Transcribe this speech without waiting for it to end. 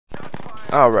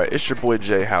Alright, it's your boy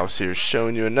J House here,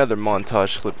 showing you another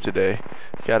montage clip today.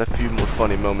 Got a few more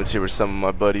funny moments here with some of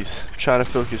my buddies. Trying to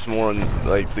focus more on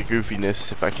like the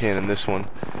goofiness if I can in this one.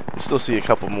 You'll still see a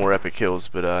couple more epic kills,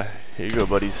 but here you go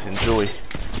buddies, enjoy.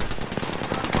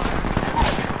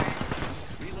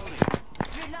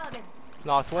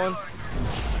 Knocked one.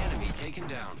 Enemy taken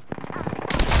down.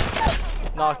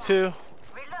 Knocked two.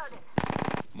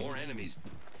 More enemies.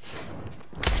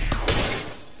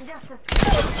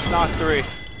 Knocked three.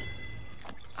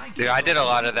 Dude, I did a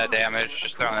lot of that damage,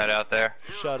 just throwing that out there.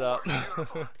 Shut up. We're down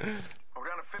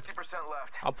to 50%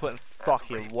 left. I'm putting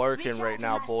fucking work in right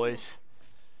now, boys.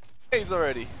 He's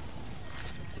already.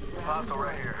 Hostile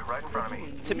right here, right in front of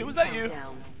me. Timmy, was that you?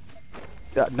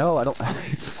 No, I don't.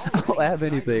 I don't have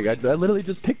anything. I literally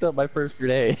just picked up my first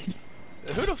grenade.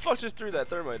 Who the fuck just threw that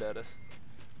thermite at us?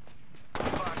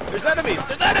 There's enemies!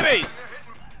 There's enemies!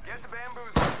 Get the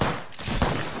bamboos.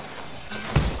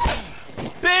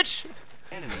 Bitch!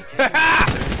 Enemy taken down.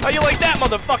 How you like that,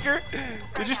 motherfucker?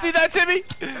 Did you see that, Timmy?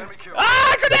 Enemy kill.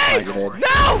 Ah, grenade! Grenade.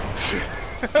 No!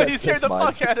 You scared That's the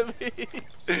mine. fuck out of me.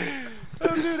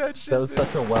 Don't do that shit. That was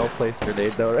such a well-placed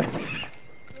grenade, though, right?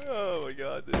 Oh my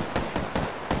god, dude.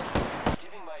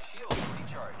 Giving my shield a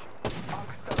recharge.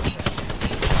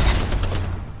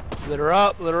 Lit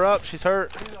her up, she's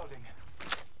hurt.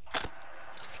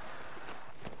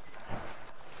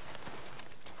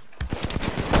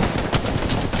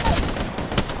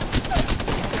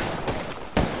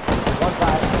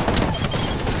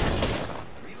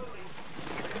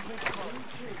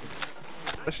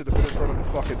 I should have been in front of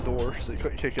the fucking door so you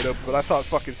couldn't kick it open, but I thought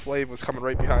fucking Slave was coming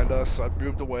right behind us, so I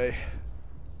moved away.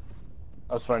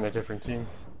 I was fighting a different team.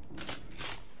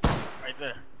 Right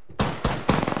there.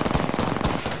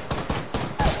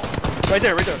 Right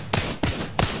there, right there.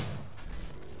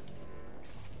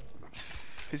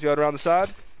 He's got around the side.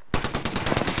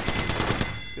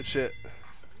 Good shit.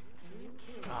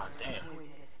 God damn.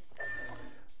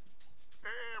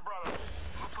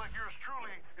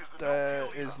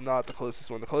 That is not the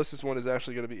closest one. The closest one is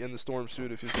actually going to be in the storm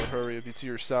suit if he's going to hurry. It'd be to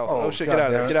your south. Oh, Oh shit, God get out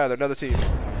of there. damn it. Get out of there. Another team.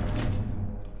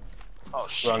 Oh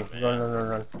shit.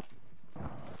 Run.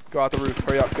 Go out the roof.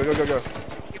 Hurry up. Go. You're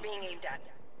being aimed at.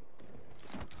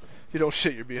 You don't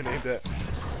shit, you're being aimed at.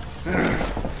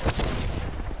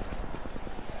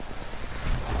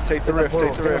 Take the rift.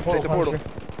 Take the rift. Take the portal.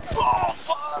 Oh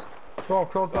fuck! Crawl.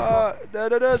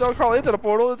 No. Don't crawl into the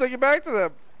portal. It'll take you back to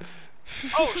them.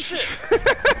 Oh shit!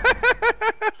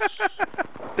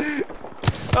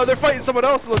 Oh, they're fighting someone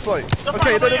else, it looks like.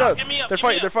 Okay, no. They're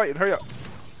fighting. Hurry up.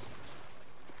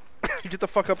 Get the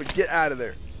fuck up and get out of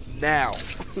there. Now.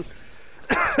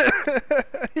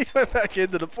 He went back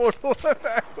into the portal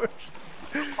backwards.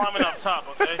 I'm climbing up top,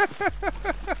 okay?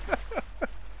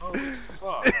 Holy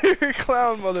fuck. You're a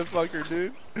clown motherfucker,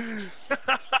 dude.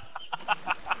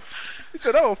 He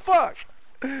said, oh fuck.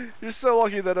 You're so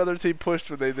lucky that other team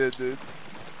pushed when they did, dude.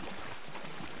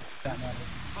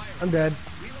 I'm dead.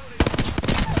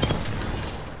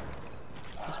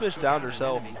 This bitch downed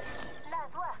herself.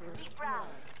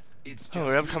 It's just Oh,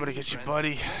 I'm coming to get you,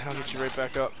 buddy. I'll get you right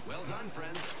back up. well done,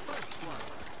 friends. First blood.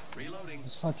 Reloading.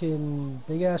 This fucking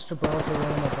big ass Gibraltar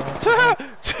running across.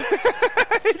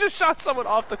 He just shot someone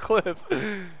off the cliff.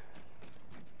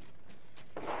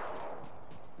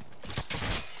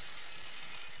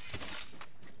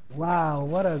 Wow,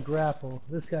 what a grapple.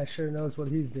 This guy sure knows what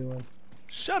he's doing.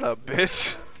 Shut up,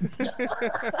 bitch. Got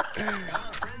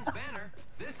a friend's banner.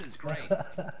 This is great.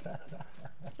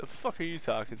 The fuck are you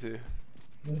talking to?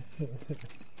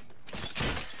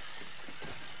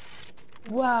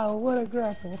 Wow, what a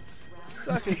grapple.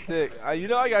 Suck a dick. You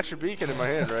know I got your beacon in my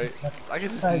hand, right? I can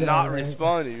just I know, not right?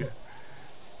 respond to you.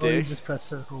 Or you Dick. just press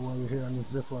circle while you're here on the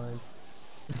zip line.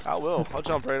 I will. I'll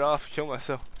jump right off, kill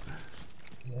myself.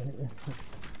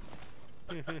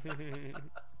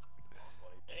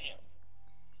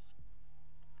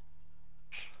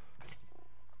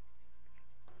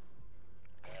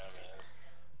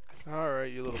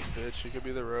 Alright, you little bitch. You could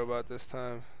be the robot this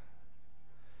time.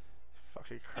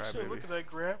 Fucking Actually, look crybaby. at that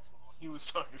grapple. He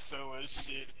was talking so much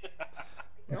shit.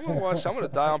 I'm gonna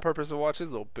die on purpose to watch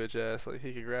his little bitch ass. Like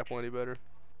he could grapple any better.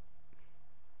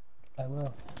 I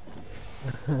will.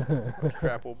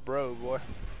 Grapple bro, boy.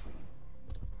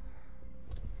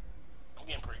 I'm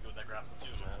getting pretty good with that grapple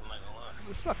too, man. I'm not gonna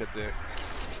lie. Suck a dick.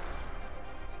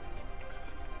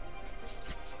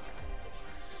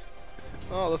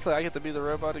 Oh, looks like I get to be the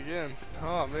robot again.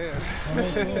 Oh man.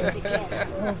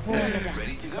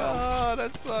 Ready to go. Oh,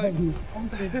 that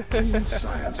sucks.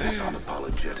 Science is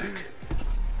unapologetic,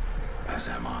 as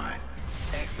am I.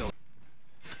 Excellent.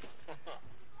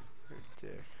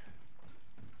 Dick.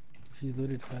 If you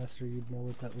looted faster, you'd know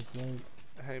what that was like.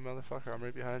 Hey, motherfucker, I'm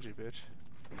right behind you, bitch.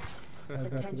 I got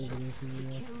it over there for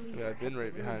you. Yeah, I've been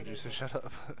right behind you, so shut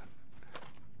up.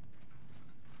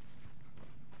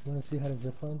 You wanna see how to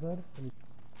zipline, bud?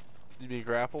 You mean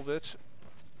grapple, bitch?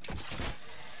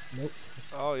 Nope.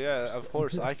 Oh yeah, of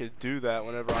course I could do that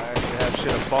whenever I actually have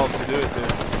shit above to do it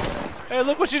to. Hey,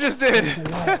 look what you just did! Shut the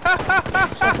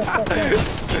fuck up. If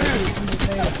you were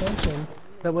paying attention,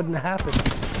 that wouldn't happen.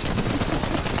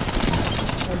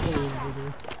 Unbelievable,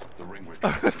 dude. The ring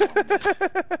returns.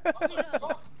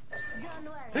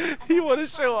 You want to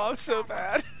show off so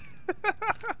bad. That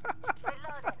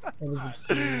was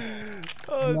absurd.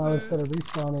 Oh, Now dude. instead of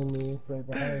respawning me right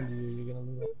behind you, you're gonna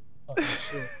lose fucking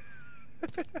shit.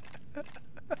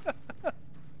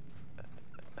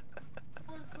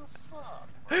 What the fuck?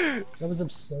 That was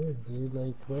absurd, dude.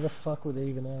 Like, where the fuck were they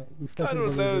even at? You I expected don't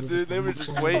them know, to dude. They were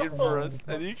just waiting for us,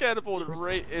 Dude, and you catapulted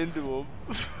right into them.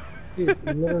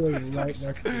 literally right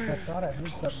next to me. I thought I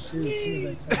heard something too. As soon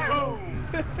as I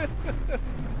turned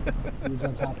he was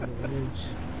on top of the ridge.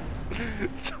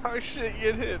 Talk shit,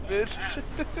 get hit, bitch.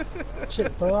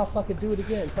 Shit, bro, I'll fucking do it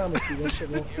again. Promise you, that shit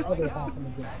won't ever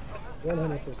happen again.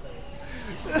 100%.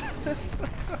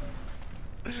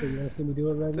 Shit, you wanna see me do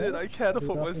it right now? Dude, I catapult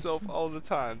Do it off the myself street? all the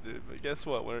time, dude. But guess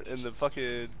what? We're in the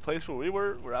fucking place where we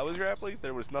were, where I was grappling,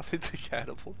 there was nothing to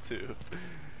catapult to.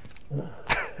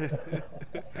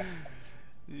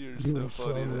 You're You so were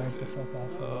funny, so there, right the dude. fuck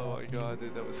off of Oh that. my god,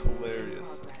 dude, that was hilarious.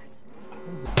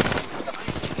 What is it?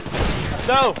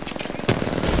 No!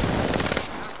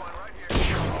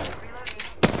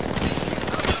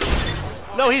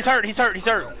 No, he's hurt, he's hurt, he's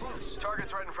hurt.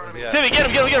 Target's right in front of me. Yeah. Timmy, get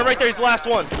him, right there, he's the last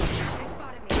one. They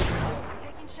spotted me. I'm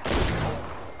taking shots.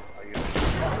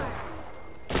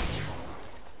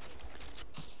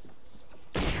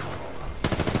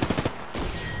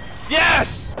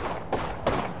 Yes!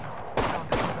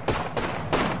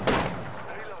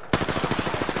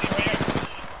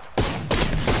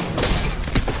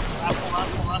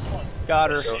 Last one. Got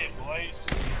her. Shit, boys.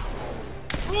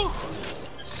 Woo!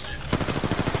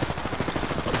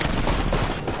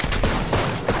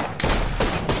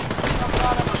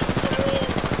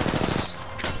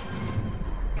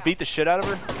 Beat the shit out of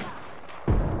her.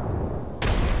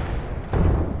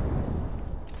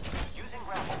 Using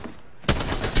grapple.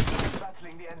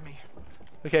 Battling the enemy.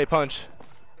 Okay, punch.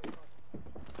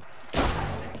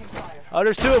 Oh,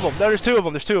 there's two of them. No, there's two of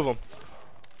them. There's two of them.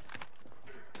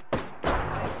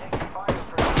 Taking fire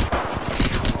for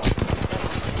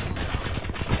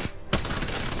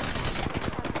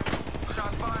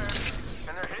shot fired,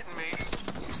 and they're hitting me.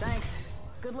 Thanks.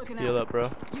 Good looking Heal out. up,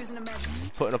 bro. Using a med.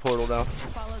 Putting a portal down.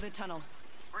 Follow the tunnel.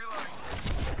 Reloading.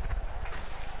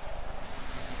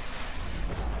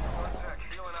 One sec,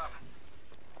 healing up.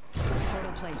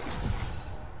 Portal placed.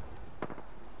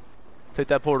 Take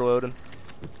that portal, Odin.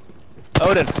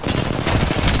 Odin!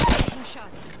 Taking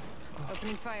shots.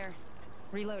 Opening fire.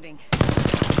 Reloading.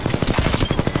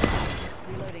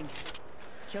 Reloading.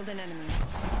 Killed an enemy.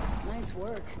 Nice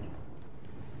work.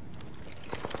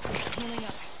 Healing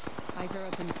up. Eyes are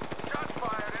open. Shots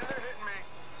fired, and they're hitting me.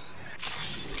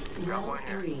 Got one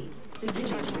here.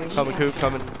 Coming, Coop,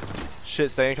 coming.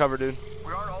 Shit, stay in cover, dude.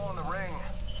 We aren't all in the ring.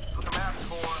 Put the maps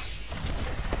for.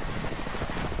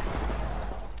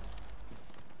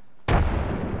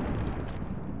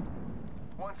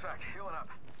 One sec, healing up.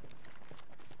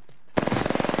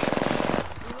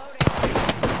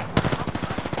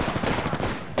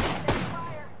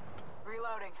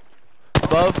 Reloading.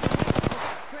 Above.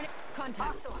 Grenade.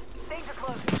 Contact. Danger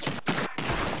close.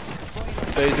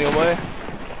 Phasing away.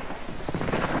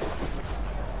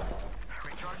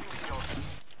 Recharging shield.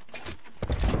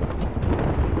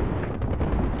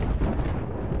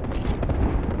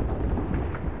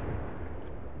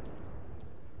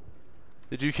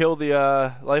 Did you kill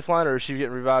the lifeline, or is she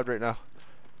getting revived right now?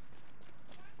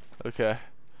 Okay.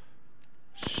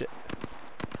 Shit.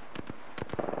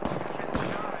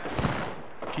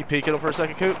 Keep peeking him for a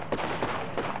second, Coop.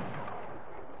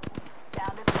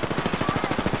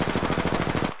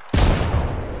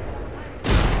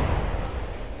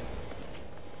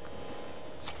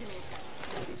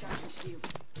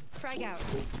 Frag out.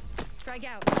 Frag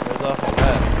out. There's off on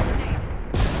that.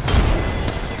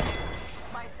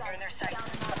 You're in their sights.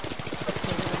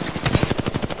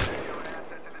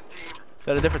 Is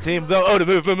that a different team? No, Odin,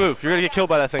 move. You're gonna get killed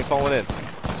by that thing falling in.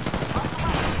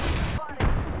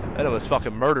 That almost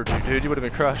fucking murdered you, dude. You would have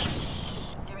been crushed.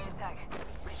 Give me a sec.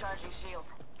 Recharging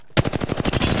shields.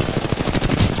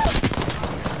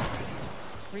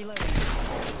 Reloading.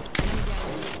 Enemy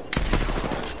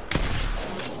down.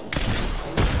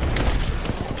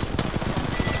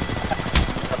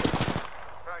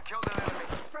 killed an enemy.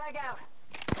 Frag out.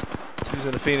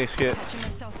 Using the Phoenix kit. Catching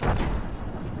myself.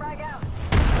 Frag out.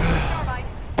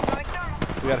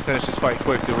 We gotta finish this fight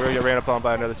quick, dude. We're gonna get ran up on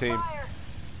by another team.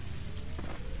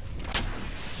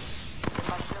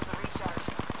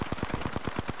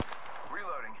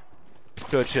 Reloading.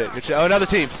 Good shit, good shit. Oh, another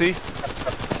team, see?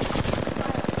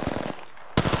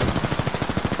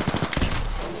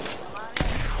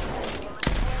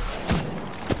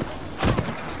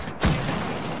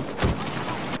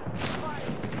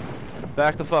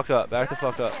 Back the fuck up, back the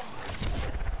fuck up.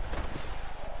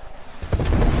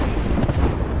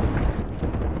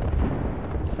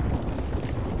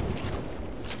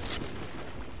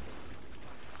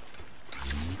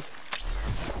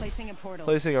 Placing a portal.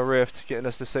 Placing a rift, getting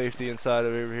us to safety inside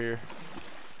of over here.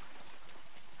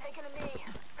 Taking a knee.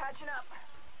 Patching up.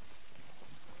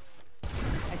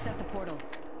 I set the portal.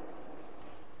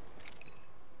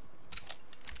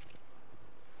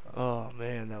 Oh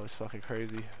man, that was fucking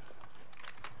crazy.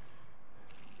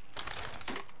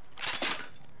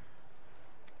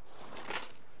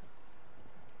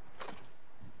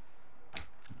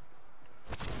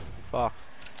 Fuck.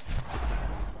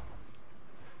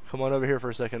 Come on over here for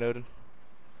a second, Odin.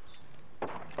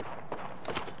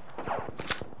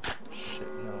 Shit,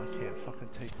 no, I can't fucking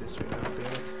take this right now, damn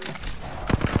it.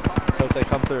 Let's hope they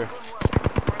come through.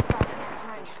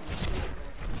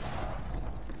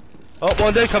 Oh,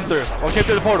 one did come through. One came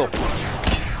through the portal.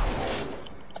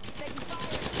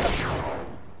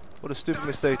 What a stupid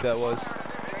mistake that was.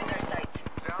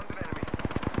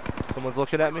 Someone's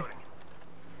looking at me.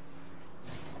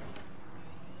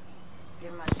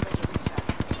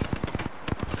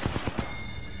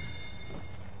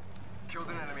 Killed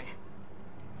an enemy.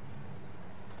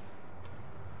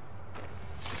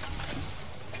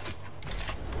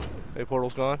 Okay,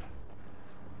 portal's gone.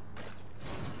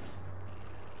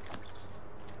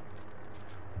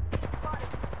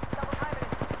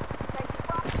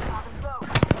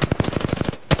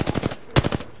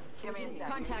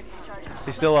 Contact.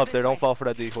 He's still up there. Don't fall for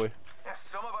that decoy. Yes,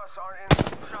 some of us are in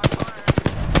shot fire.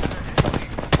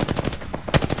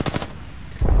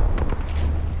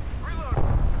 Reload.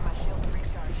 My shield to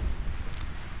recharge.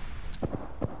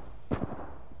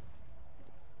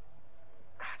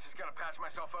 Just gotta patch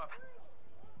myself up.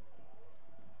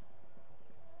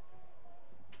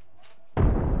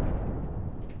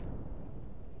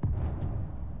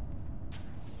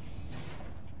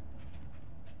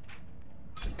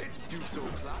 It's 2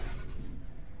 o'clock.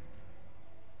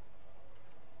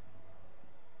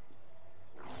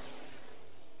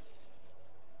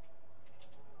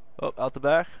 Oh, out the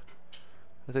back.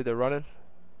 I think they're running.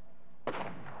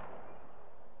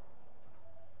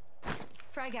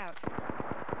 Frag out.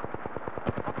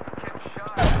 Getting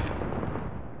shot.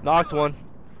 Knocked one.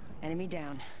 Enemy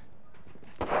down.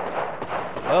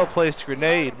 Well placed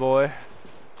grenade, boy.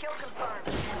 Kill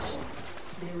confirmed.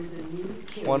 There is a new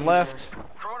kill. One left.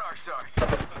 Throwing our side.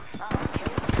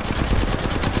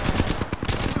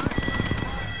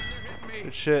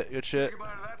 Good shit, good shit.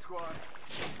 Goodbye to that squad.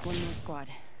 One more squad.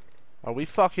 Are we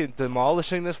fucking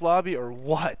demolishing this lobby or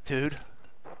what, dude?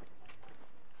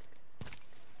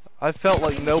 I felt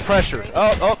like no pressure.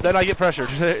 Oh, then I get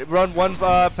pressured. Run one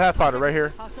Pathfinder right here.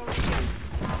 Hostile retreat.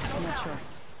 I'm not sure.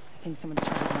 I think someone's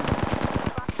trying to.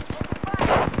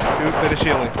 Coop, finish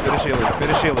healing. Finish healing.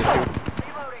 Finish healing, Coop.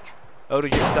 Odin,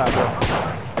 get inside, bro.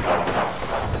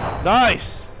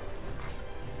 Nice!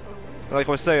 Like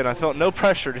I was saying, I felt no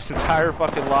pressure this entire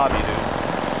fucking lobby, dude.